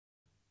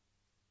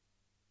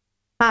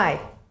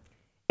Hi,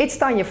 it's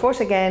Tanja Vos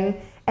again,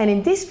 and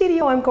in this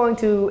video I'm going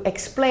to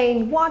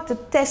explain what the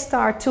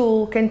TESTAR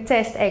tool can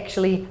test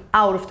actually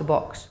out of the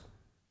box.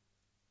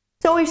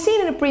 So we've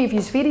seen in a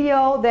previous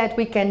video that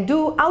we can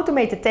do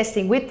automated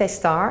testing with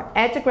TESTAR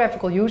at the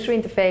graphical user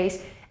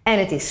interface,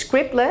 and it is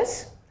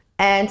scriptless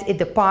and it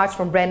departs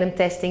from random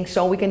testing,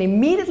 so we can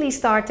immediately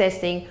start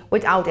testing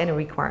without any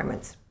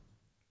requirements.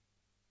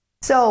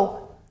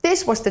 So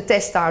this was the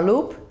TESTAR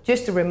loop.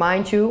 Just to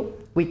remind you,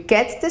 we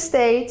get the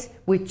state,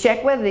 we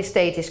check whether the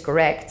state is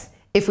correct.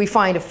 If we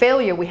find a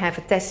failure, we have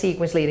a test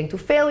sequence leading to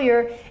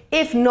failure.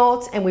 If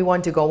not, and we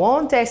want to go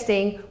on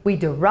testing, we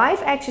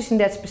derive actions in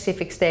that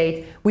specific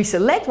state. We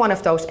select one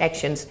of those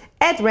actions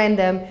at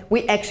random,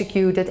 we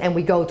execute it, and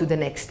we go to the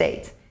next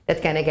state.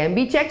 That can again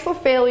be checked for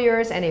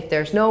failures, and if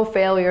there's no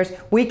failures,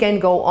 we can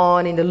go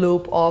on in the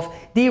loop of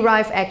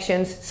derive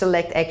actions,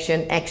 select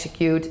action,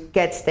 execute,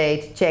 get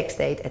state, check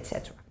state,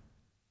 etc.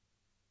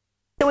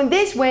 So in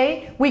this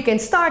way, we can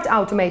start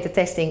automated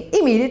testing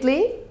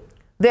immediately.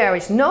 There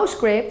is no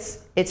scripts,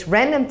 it's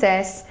random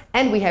tests,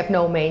 and we have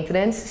no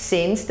maintenance,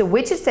 since the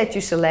widgets that you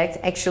select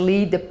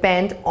actually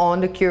depend on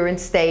the current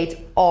state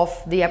of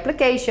the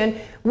application,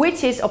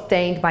 which is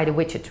obtained by the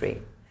widget tree.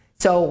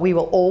 So we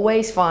will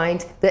always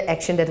find the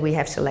action that we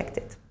have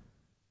selected.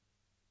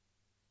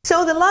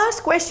 So the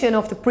last question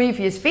of the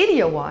previous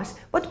video was,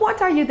 but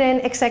what are you then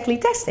exactly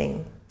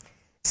testing?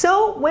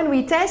 So when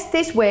we test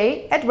this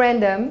way at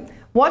random,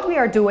 what we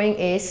are doing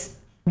is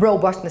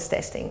robustness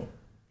testing.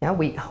 Yeah,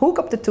 we hook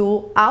up the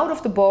tool out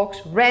of the box,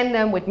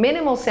 random, with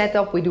minimal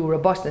setup. We do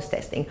robustness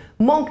testing,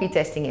 monkey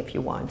testing if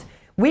you want.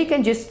 We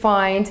can just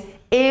find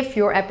if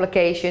your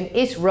application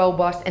is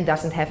robust and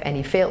doesn't have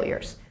any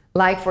failures.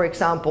 Like for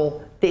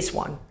example, this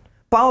one.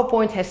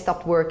 PowerPoint has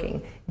stopped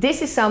working.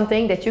 This is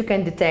something that you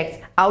can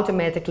detect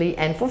automatically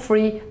and for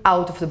free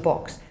out of the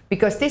box,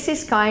 because this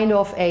is kind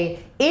of an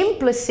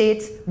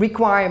implicit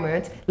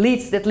requirement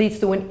that leads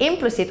to an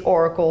implicit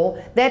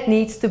oracle that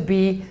needs to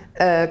be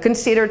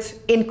considered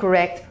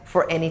incorrect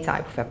for any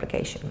type of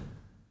application.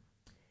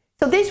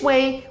 So this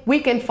way we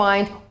can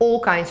find all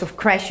kinds of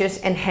crashes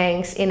and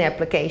hangs in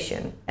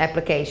application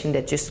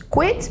that just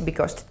quit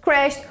because it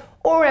crashed,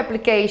 or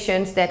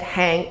applications that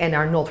hang and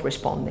are not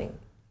responding.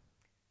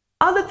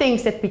 Other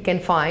things that we can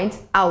find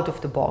out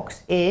of the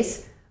box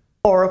is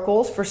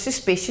oracles for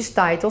suspicious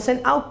titles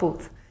and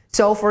output.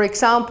 So for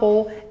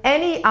example,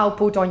 any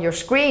output on your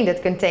screen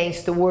that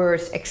contains the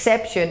words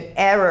exception,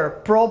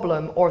 error,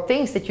 problem, or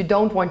things that you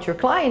don't want your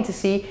client to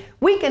see,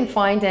 we can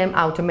find them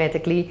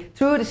automatically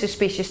through the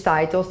suspicious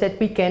titles that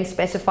we can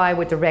specify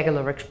with the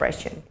regular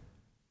expression.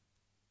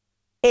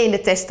 In the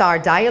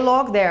TESTAR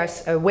dialog,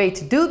 there's a way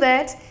to do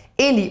that.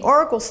 In the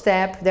oracles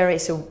tab, there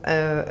is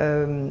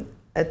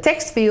a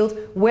text field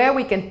where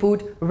we can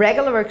put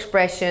regular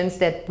expressions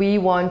that we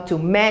want to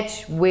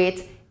match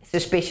with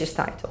suspicious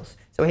titles.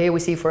 So here we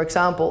see, for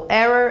example,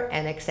 error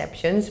and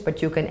exceptions,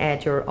 but you can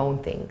add your own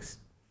things.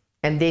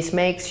 And this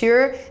makes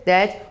sure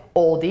that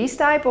all these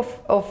type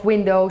of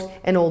windows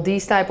and all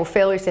these type of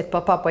failures that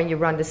pop up when you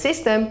run the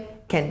system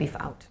can be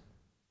found.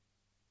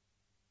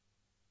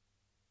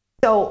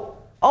 So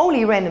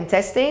only random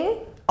testing,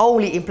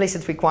 only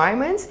implicit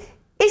requirements.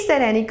 Is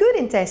that any good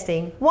in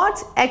testing?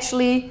 What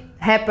actually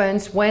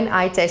happens when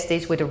I test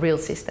this with a real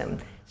system?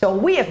 So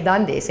we have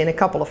done this in a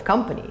couple of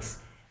companies.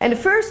 And the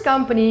first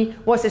company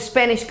was a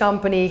Spanish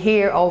company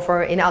here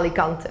over in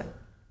Alicante.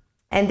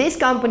 And this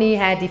company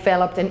had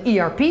developed an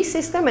ERP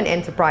system, an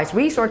enterprise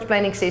resource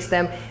planning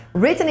system,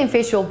 written in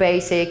Visual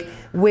Basic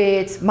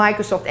with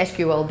Microsoft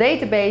SQL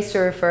database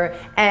server,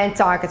 and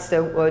targets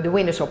the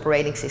Windows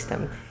operating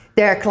system.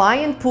 Their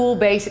client pool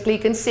basically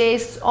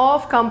consists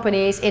of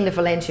companies in the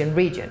Valencian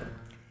region.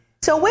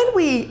 So when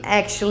we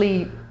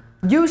actually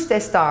use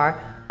TESTAR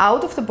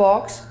out of the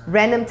box,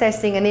 random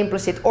testing and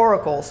implicit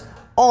oracles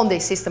on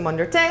this system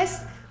under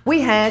test, we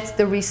had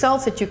the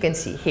results that you can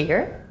see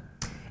here.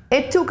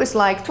 It took us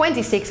like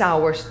 26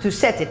 hours to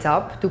set it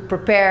up, to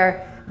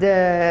prepare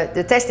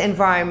the test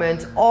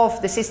environment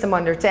of the system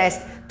under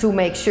test to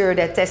make sure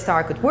that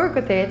TESTAR could work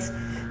with it.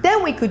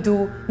 Then we could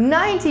do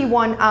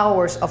 91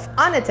 hours of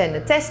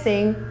unattended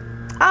testing.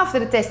 After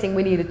the testing,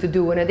 we needed to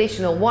do an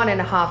additional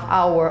 1.5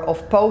 hours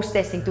of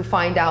post-testing to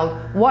find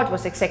out what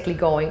was exactly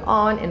going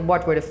on and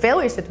what were the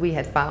failures that we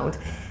had found.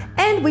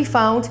 And we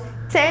found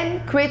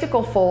 10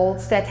 critical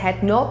faults that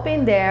had not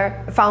been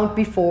found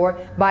before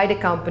by the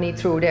company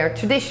through their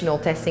traditional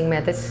testing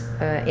methods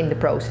in the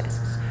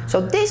processes.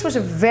 So this was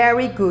a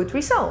very good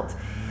result.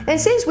 And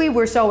since we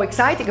were so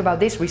excited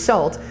about this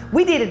result,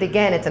 we did it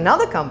again at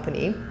another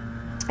company.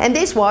 And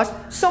this was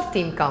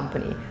Softeam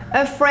Company,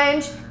 a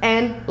French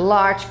and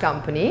large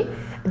company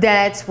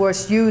that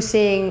was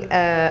using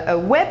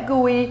a web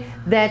GUI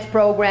that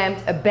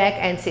programmed a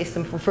back-end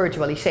system for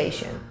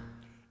virtualization.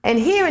 And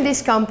here in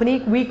this company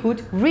we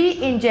could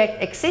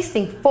re-inject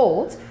existing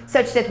faults,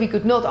 such that we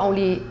could not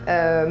only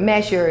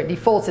measure the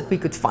faults that we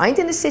could find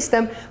in the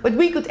system, but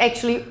we could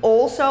actually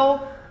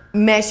also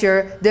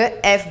measure the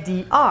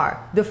FDR,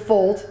 the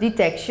fault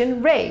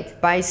detection rate,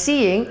 by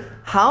seeing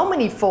how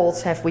many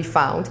faults have we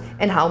found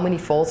and how many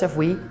faults have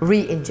we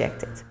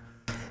re-injected.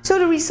 So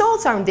the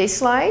results are on this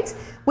slide.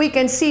 We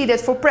can see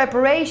that for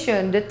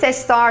preparation, the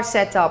TESTAR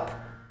setup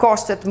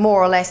costed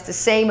more or less the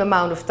same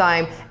amount of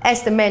time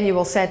as the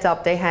manual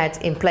setup they had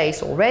in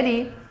place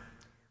already.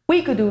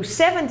 We could do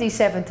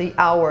 70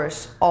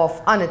 hours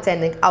of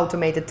unattended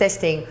automated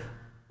testing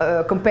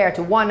compared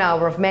to 1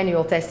 hour of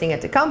manual testing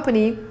at the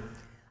company.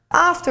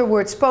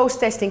 Afterwards,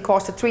 post-testing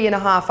costed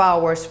 3.5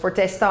 hours for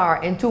TESTAR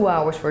and 2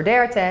 hours for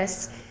their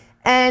tests.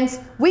 And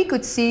we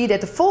could see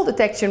that the fault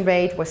detection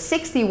rate was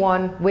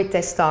 61 with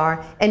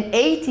TESTAR and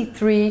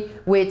 83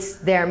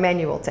 with their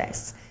manual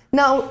tests.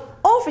 Now,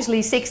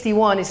 obviously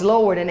 61 is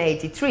lower than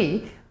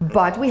 83,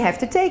 but we have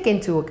to take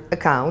into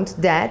account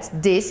that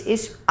this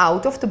is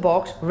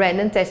out-of-the-box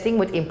random testing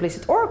with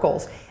implicit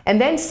oracles.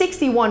 And then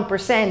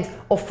 61%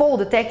 of fault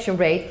detection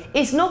rate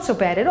is not so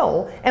bad at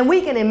all. And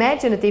we can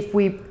imagine that if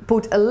we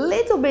put a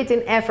little bit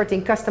in effort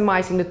in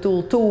customizing the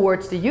tool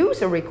towards the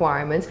user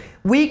requirements,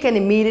 we can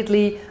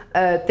immediately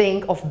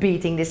think of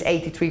beating this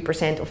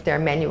 83% of their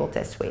manual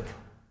test suite.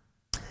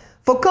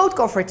 For code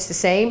coverage the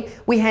same,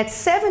 we had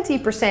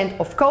 70%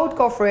 of code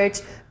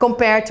coverage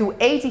compared to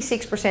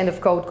 86%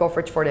 of code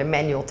coverage for the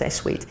manual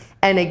test suite.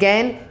 And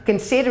again,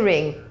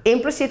 considering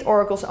implicit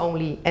oracles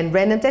only and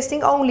random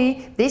testing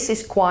only, this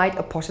is quite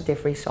a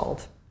positive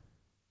result.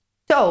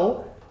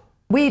 So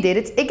we did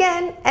it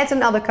again at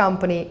another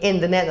company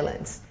in the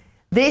Netherlands.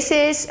 This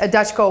is a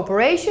Dutch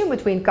cooperation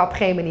between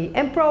Capgemini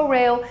and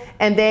ProRail,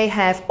 and they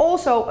have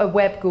also a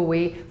web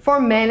GUI for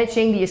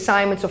managing the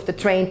assignments of the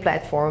train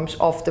platforms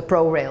of the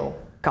ProRail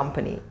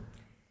company.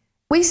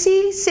 We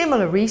see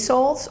similar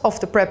results of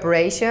the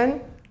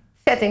preparation.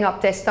 Setting up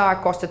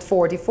TESTAR costed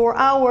 44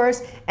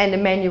 hours, and the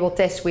manual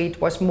test suite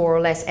was more or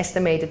less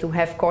estimated to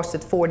have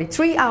costed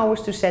 43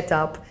 hours to set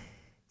up.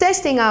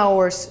 Testing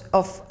hours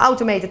of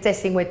automated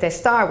testing with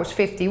TESTAR was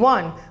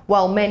 51,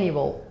 while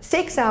manual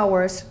 6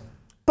 hours.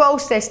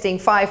 Post-testing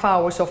 5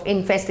 hours of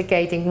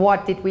investigating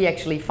what did we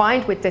actually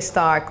find with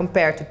TESTAR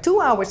compared to 2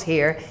 hours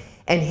here.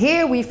 And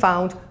here we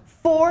found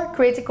 4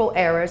 critical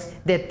errors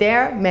that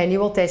their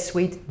manual test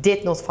suite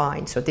did not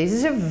find. So this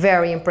is a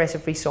very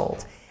impressive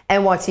result.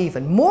 And what's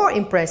even more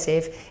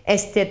impressive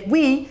is that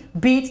we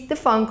beat the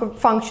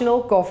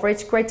functional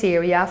coverage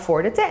criteria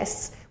for the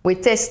tests.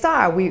 With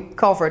TESTAR we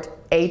covered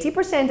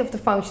 80% of the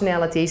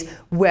functionalities,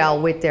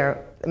 while with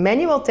their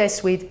manual test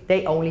suite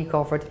they only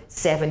covered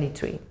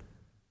 73.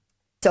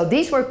 So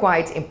these were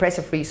quite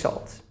impressive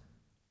results.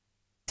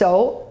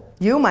 So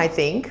you might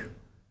think,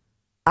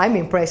 I'm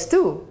impressed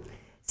too.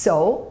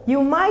 So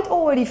you might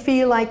already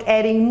feel like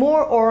adding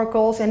more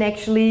oracles and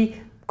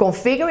actually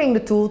configuring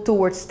the tool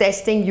towards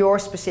testing your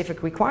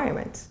specific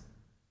requirements.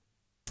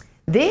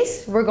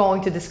 This we're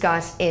going to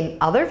discuss in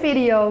other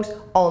videos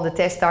on the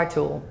TESTAR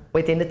tool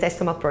within the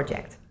TESTAR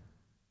project.